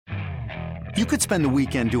You could spend the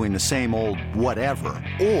weekend doing the same old whatever,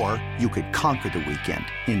 or you could conquer the weekend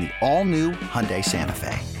in the all-new Hyundai Santa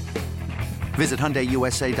Fe. Visit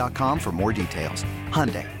HyundaiUSA.com for more details.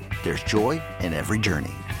 Hyundai, there's joy in every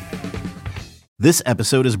journey. This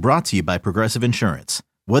episode is brought to you by Progressive Insurance.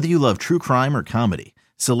 Whether you love true crime or comedy,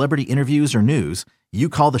 celebrity interviews or news, you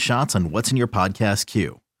call the shots on what's in your podcast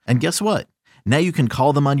queue. And guess what? Now you can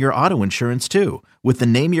call them on your auto insurance too with the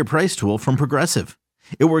Name Your Price tool from Progressive.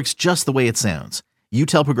 It works just the way it sounds. You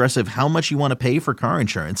tell Progressive how much you want to pay for car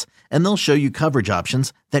insurance, and they'll show you coverage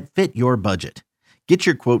options that fit your budget. Get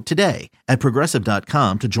your quote today at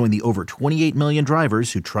Progressive.com to join the over 28 million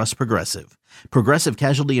drivers who trust Progressive. Progressive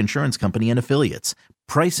Casualty Insurance Company and Affiliates.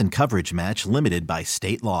 Price and coverage match limited by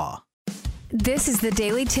state law. This is the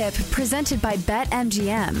Daily Tip presented by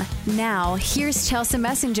BetMGM. Now, here's Chelsea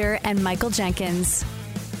Messenger and Michael Jenkins.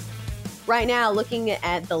 Right now, looking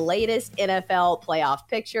at the latest NFL playoff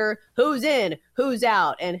picture, who's in, who's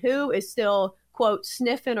out, and who is still, quote,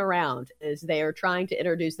 sniffing around as they are trying to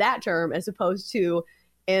introduce that term as opposed to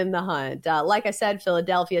in the hunt. Like I said,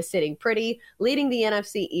 Philadelphia sitting pretty, leading the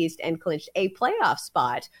NFC East and clinched a playoff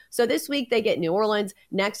spot. So this week they get New Orleans.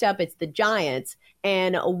 Next up, it's the Giants,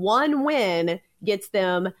 and one win gets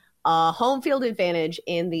them home field advantage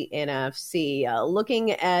in the NFC.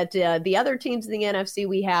 Looking at the other teams in the NFC,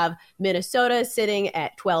 we have Minnesota sitting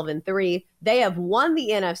at 12-3. They have won the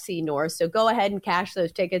NFC North, so go ahead and cash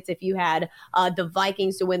those tickets if you had the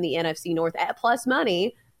Vikings to win the NFC North at plus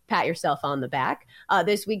money. Pat yourself on the back.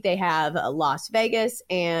 This week they have Las Vegas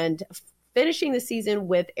and finishing the season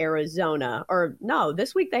with Arizona. Or no,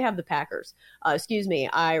 this week they have the Packers. Excuse me,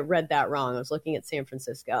 I read that wrong. I was looking at San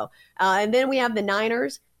Francisco. And then we have the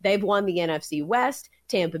Niners. They've won the NFC West.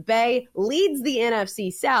 Tampa Bay leads the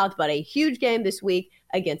NFC South, but a huge game this week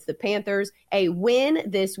against the Panthers. A win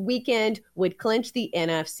this weekend would clinch the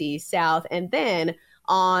NFC South. And then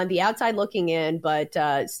on the outside looking in, but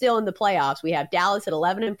still in the playoffs, we have Dallas at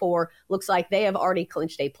 11-4. Looks like they have already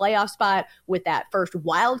clinched a playoff spot with that first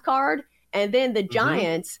wild card. And then the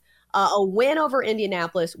Giants, a win over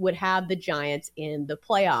Indianapolis would have the Giants in the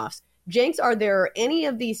playoffs. Jenks, are there any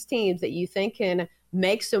of these teams that you think can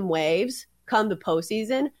make some waves come the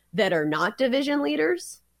postseason that are not division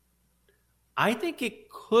leaders? I think it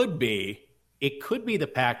could be the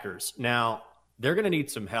Packers. Now, they're going to need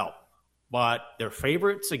some help, but they're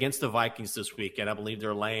favorites against the Vikings this weekend. I believe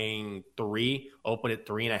they're laying 3, open at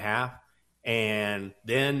 3.5. And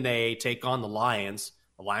then they take on the Lions.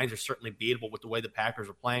 The Lions are certainly beatable with the way the Packers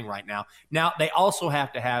are playing right now. Now, they also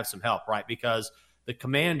have to have some help, right? Because the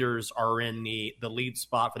Commanders are in the lead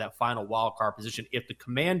spot for that final wild card position. If the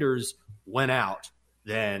Commanders win out,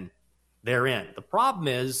 then they're in. The problem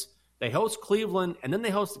is they host Cleveland and then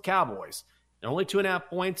they host the Cowboys. They're only 2.5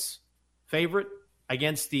 points favorite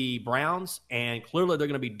against the Browns, and clearly they're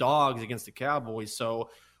going to be dogs against the Cowboys.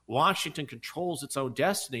 So Washington controls its own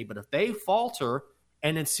destiny. But if they falter,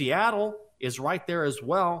 and then Seattle is right there as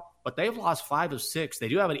well, but they've lost 5 of 6. They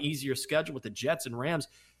do have an easier schedule with the Jets and Rams.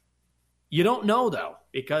 You don't know, though,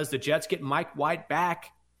 because the Jets get Mike White back,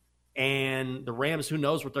 and the Rams, who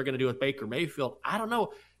knows what they're going to do with Baker Mayfield. I don't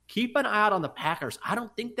know. Keep an eye out on the Packers. I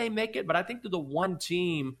don't think they make it, but I think they're the one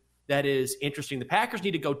team that is interesting. The Packers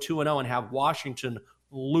need to go 2-0 and have Washington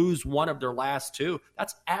lose one of their last 2.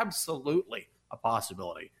 That's absolutely a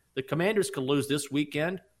possibility. The Commanders could lose this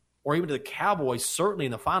weekend, or even to the Cowboys, certainly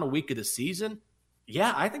in the final week of the season.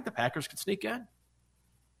 Yeah, I think the Packers could sneak in.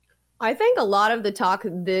 I think a lot of the talk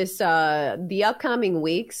the upcoming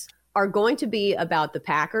weeks are going to be about the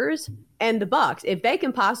Packers and the Bucs, if they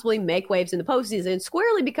can possibly make waves in the postseason,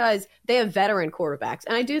 squarely because they have veteran quarterbacks.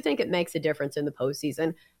 And I do think it makes a difference in the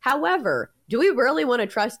postseason. However, do we really want to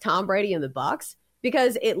trust Tom Brady and the Bucs?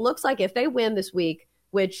 Because it looks like if they win this week,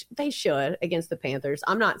 which they should against the Panthers,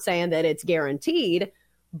 I'm not saying that it's guaranteed,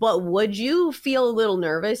 but would you feel a little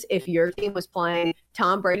nervous if your team was playing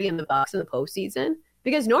Tom Brady and the Bucs in the postseason?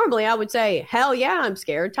 Because normally I would say, hell yeah, I'm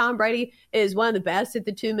scared. Tom Brady is one of the best at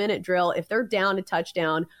the 2-minute drill. If they're down a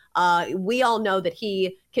touchdown, we all know that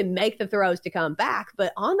he can make the throws to come back.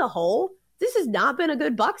 But on the whole, this has not been a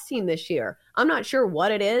good Bucs team this year. I'm not sure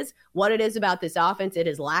what it is about this offense. It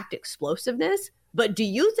has lacked explosiveness. But do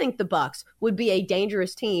you think the Bucs would be a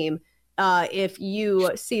dangerous team if you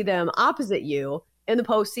see them opposite you in the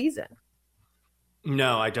postseason?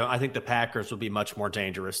 No, I don't. I think the Packers will be much more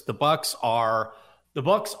dangerous. The Bucs are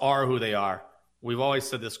who they are. We've always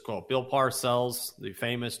said this quote. Bill Parcells, the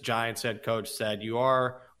famous Giants head coach, said, "You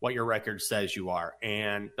are what your record says you are."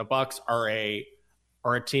 And the Bucs are a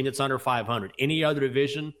team that's under 500. Any other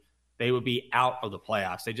division, they would be out of the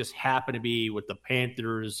playoffs. They just happen to be with the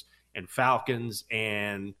Panthers and Falcons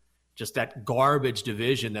and just that garbage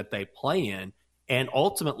division that they play in. And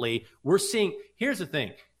ultimately, we're seeing, here's the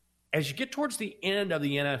thing, as you get towards the end of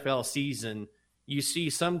the NFL season, you see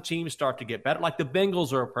some teams start to get better. Like the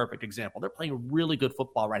Bengals are a perfect example. They're playing really good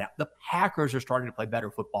football right now. The Packers are starting to play better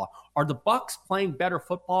football. Are the Bucs playing better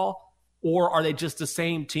football, or are they just the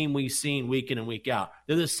same team we've seen week in and week out?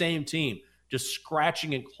 They're the same team, just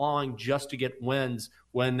scratching and clawing just to get wins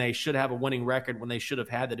when they should have a winning record, when they should have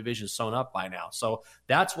had the division sewn up by now. So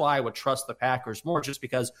that's why I would trust the Packers more, just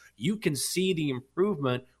because you can see the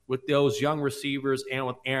improvement with those young receivers and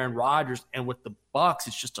with Aaron Rodgers, and with the Bucs,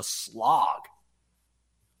 it's just a slog.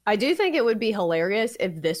 I do think it would be hilarious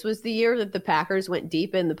if this was the year that the Packers went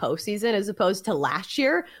deep in the postseason, as opposed to last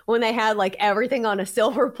year when they had like everything on a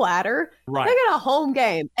silver platter. Right. They got a home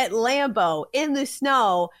game at Lambeau in the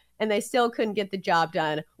snow, and they still couldn't get the job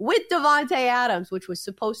done with Davante Adams, which was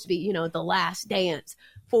supposed to be, you know, the last dance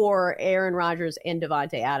for Aaron Rodgers and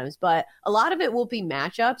Davante Adams. But a lot of it will be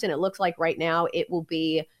matchups, and it looks like right now it will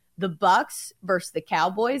be the Bucs versus the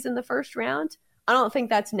Cowboys in the first round. I don't think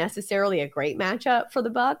that's necessarily a great matchup for the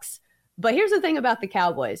Bucs. But here's the thing about the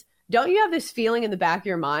Cowboys. Don't you have this feeling in the back of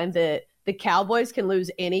your mind that the Cowboys can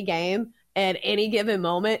lose any game at any given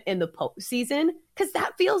moment in the postseason? Because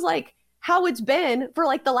that feels like how it's been for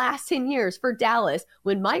like the last 10 years for Dallas.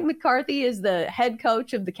 When Mike McCarthy is the head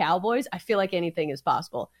coach of the Cowboys, I feel like anything is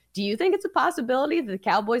possible. Do you think it's a possibility that the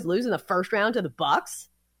Cowboys lose in the first round to the Bucs?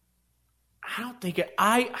 I don't think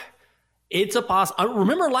it's a possibility.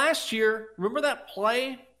 Remember last year, remember that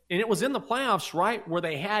play? And it was in the playoffs, right, where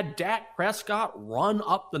they had Dak Prescott run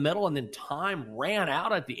up the middle and then time ran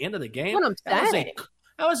out at the end of the game? What I'm saying.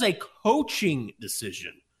 That was a coaching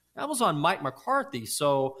decision. That was on Mike McCarthy.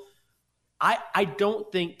 So I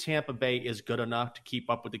don't think Tampa Bay is good enough to keep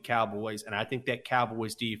up with the Cowboys. And I think that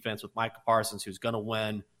Cowboys defense with Micah Parsons, who's going to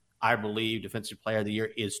win, I believe, Defensive Player of the Year,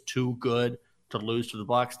 is too good to lose to the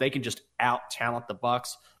Bucs. They can just out-talent the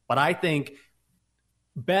Bucs. But I think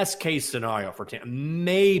best case scenario for Tampa,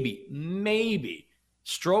 maybe,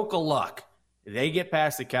 stroke of luck, they get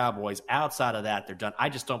past the Cowboys. Outside of that, they're done. I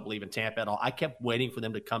just don't believe in Tampa at all. I kept waiting for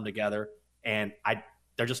them to come together, and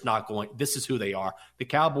they're just not going. This is who they are. The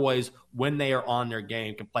Cowboys, when they are on their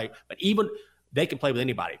game, can play. But even they can play with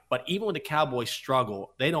anybody. But even when the Cowboys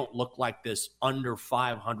struggle, they don't look like this under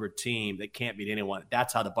 500 team that can't beat anyone.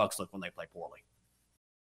 That's how the Bucs look when they play poorly.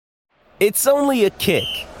 It's only a kick,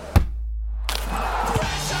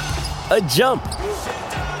 a jump,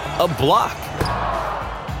 a block.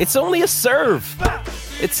 It's only a serve.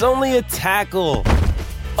 It's only a tackle,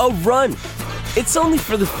 a run. It's only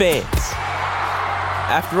for the fans.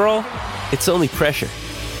 After all, it's only pressure.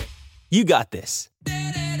 You got this.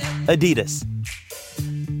 Adidas.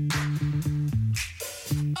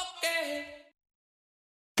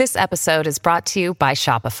 This episode is brought to you by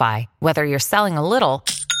Shopify. Whether you're selling a little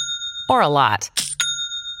or a lot,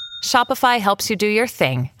 Shopify helps you do your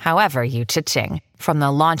thing, however you cha-ching. From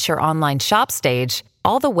the launch your online shop stage,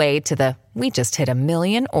 all the way to the we just hit 1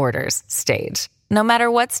 million orders stage. No matter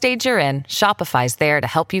what stage you're in, Shopify's there to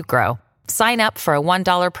help you grow. Sign up for a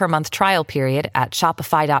 $1 per month trial period at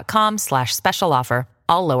shopify.com/special offer,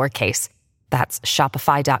 all lowercase. That's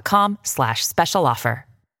shopify.com/special offer.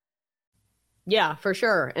 Yeah, for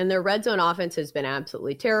sure. And their red zone offense has been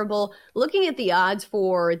absolutely terrible. Looking at the odds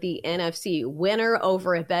for the NFC winner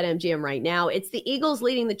over at BetMGM right now, it's the Eagles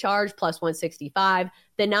leading the charge plus 165,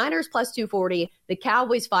 the Niners plus 240, the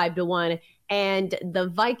Cowboys 5-1, and the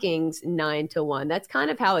Vikings 9-1. That's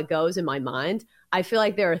kind of how it goes in my mind. I feel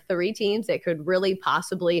like there are 3 teams that could really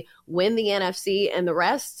possibly win the NFC, and the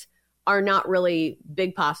rest are not really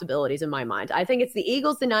big possibilities in my mind. I think it's the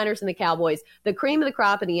Eagles, the Niners, and the Cowboys, the cream of the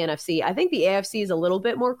crop in the NFC. I think the AFC is a little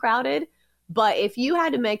bit more crowded, but if you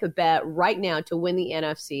had to make a bet right now to win the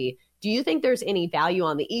NFC, do you think there's any value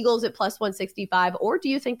on the Eagles at plus 165, or do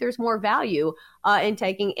you think there's more value in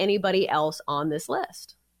taking anybody else on this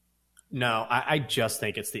list? No, I just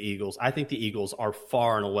think it's the Eagles. I think the Eagles are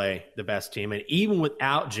far and away the best team. And even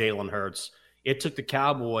without Jalen Hurts, it took the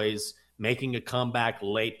Cowboys making a comeback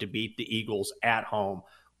late to beat the Eagles at home.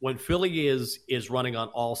 When Philly is running on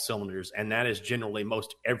all cylinders, and that is generally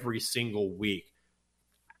most every single week,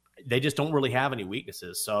 they just don't really have any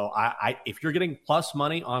weaknesses. So if you're getting plus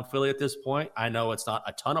money on Philly at this point, I know it's not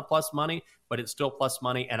a ton of plus money, but it's still plus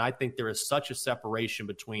money. And I think there is such a separation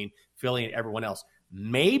between Philly and everyone else.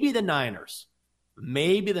 Maybe the Niners,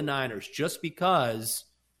 just because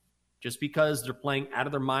they're playing out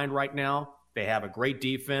of their mind right now. They have a great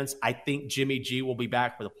defense. I think Jimmy G will be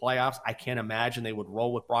back for the playoffs. I can't imagine they would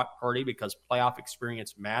roll with Brock Purdy because playoff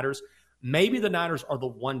experience matters. Maybe the Niners are the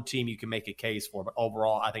one team you can make a case for, but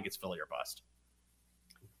overall, I think it's Philly or bust.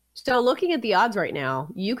 So looking at the odds right now,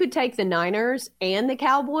 you could take the Niners and the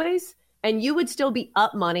Cowboys, and you would still be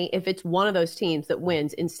up money if it's one of those teams that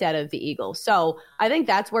wins instead of the Eagles. So I think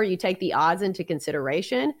that's where you take the odds into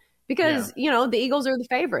consideration because, you know, the Eagles are the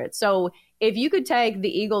favorites. So if you could take the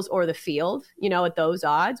Eagles or the field, you know, at those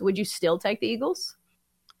odds, would you still take the Eagles?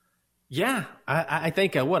 Yeah, I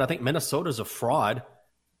think I would. I think Minnesota's a fraud.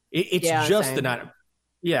 It's just same. The Niners.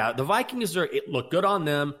 Yeah, the Vikings look good on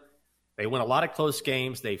them. They win a lot of close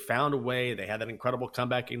games. They found a way. They had that incredible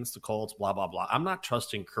comeback against the Colts, blah, blah, blah. I'm not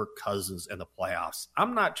trusting Kirk Cousins in the playoffs.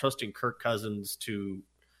 I'm not trusting Kirk Cousins to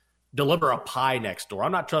deliver a pie next door.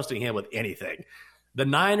 I'm not trusting him with anything. The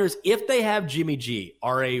Niners, if they have Jimmy G,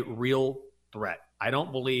 are a real threat. I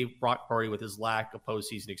don't believe Brock Purdy, with his lack of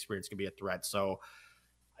postseason experience, can be a threat. So,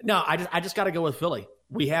 no, I just got to go with Philly.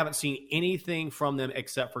 We haven't seen anything from them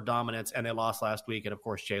except for dominance, and they lost last week. And, of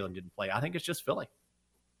course, Jalen didn't play. I think it's just Philly.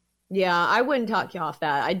 Yeah, I wouldn't talk you off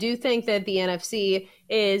that. I do think that the NFC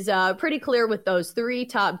is pretty clear with those three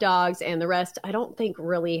top dogs, and the rest I don't think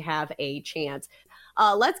really have a chance.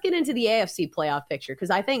 Let's get into the AFC playoff picture because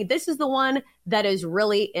I think this is the one that is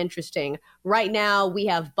really interesting. Right now, we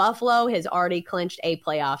have Buffalo has already clinched a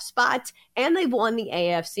playoff spot, and they've won the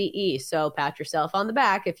AFC East. So pat yourself on the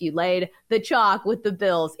back if you laid the chalk with the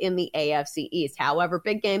Bills in the AFC East. However,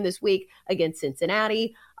 big game this week against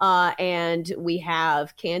Cincinnati. And we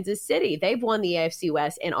have Kansas City. They've won the AFC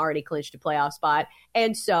West and already clinched a playoff spot,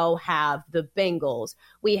 and so have the Bengals.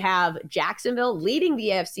 We have Jacksonville leading the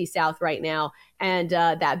AFC South right now, and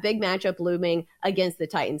that big matchup looming against the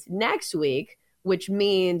Titans next week, which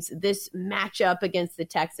means this matchup against the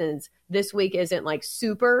Texans this week isn't like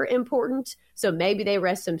super important. So maybe they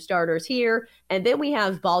rest some starters here. And then we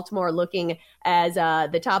have Baltimore looking as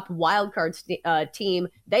the top wildcard team.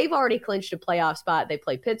 They've already clinched a playoff spot. They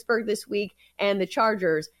play Pittsburgh this week, and the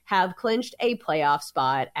Chargers have clinched a playoff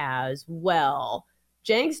spot as well.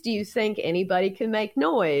 Jenks, do you think anybody can make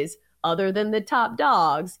noise other than the top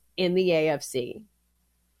dogs in the AFC?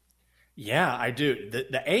 Yeah, I do.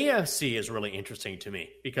 The AFC is really interesting to me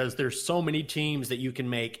because there's so many teams that you can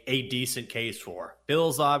make a decent case for.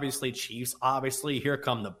 Bills, obviously. Chiefs, obviously. Here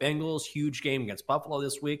come the Bengals. Huge game against Buffalo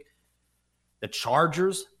this week. The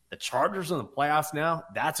Chargers in the playoffs now.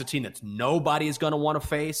 That's a team that nobody is going to want to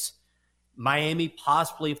face. Miami,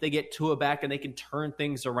 possibly if they get Tua back and they can turn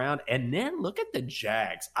things around. And then look at the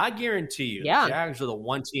Jags. I guarantee you, the Jags are the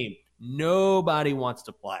one team nobody wants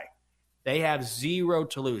to play. They have zero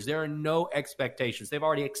to lose. There are no expectations. They've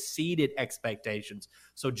already exceeded expectations.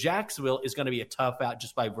 So Jacksonville is going to be a tough out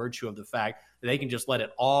just by virtue of the fact that they can just let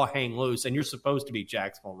it all hang loose. And you're supposed to be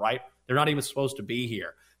Jacksonville, right? They're not even supposed to be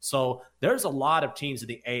here. So there's a lot of teams in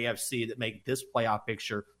the AFC that make this playoff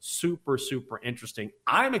picture super, super interesting.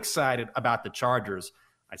 I'm excited about the Chargers.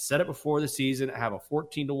 I said it before the season. I have a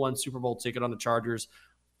 14-1 Super Bowl ticket on the Chargers.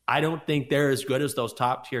 I don't think they're as good as those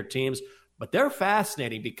top-tier teams. But they're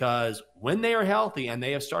fascinating because when they are healthy, and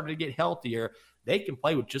they have started to get healthier, they can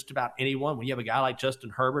play with just about anyone. When you have a guy like Justin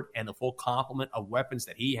Herbert and the full complement of weapons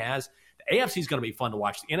that he has, the AFC is going to be fun to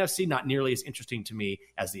watch. The NFC, not nearly as interesting to me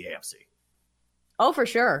as the AFC. Oh, for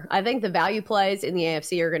sure. I think the value plays in the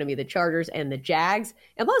AFC are going to be the Chargers and the Jags.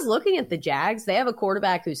 And plus, looking at the Jags, they have a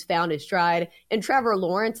quarterback who's found his stride and Trevor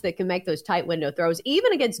Lawrence that can make those tight window throws,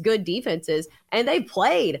 even against good defenses. And they've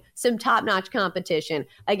played some top-notch competition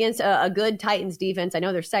against a good Titans defense. I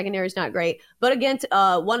know their secondary is not great, but against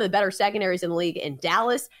one of the better secondaries in the league in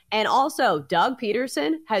Dallas. And also, Doug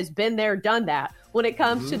Peterson has been there, done that. When it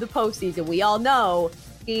comes to the postseason, we all know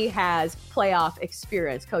he has playoff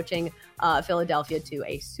experience coaching Philadelphia to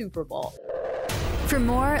a Super Bowl. For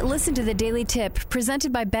more, listen to the Daily Tip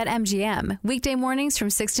presented by BetMGM. Weekday mornings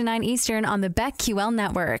from 6 to 9 Eastern on the BetQL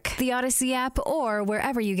network, the Odyssey app, or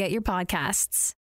wherever you get your podcasts.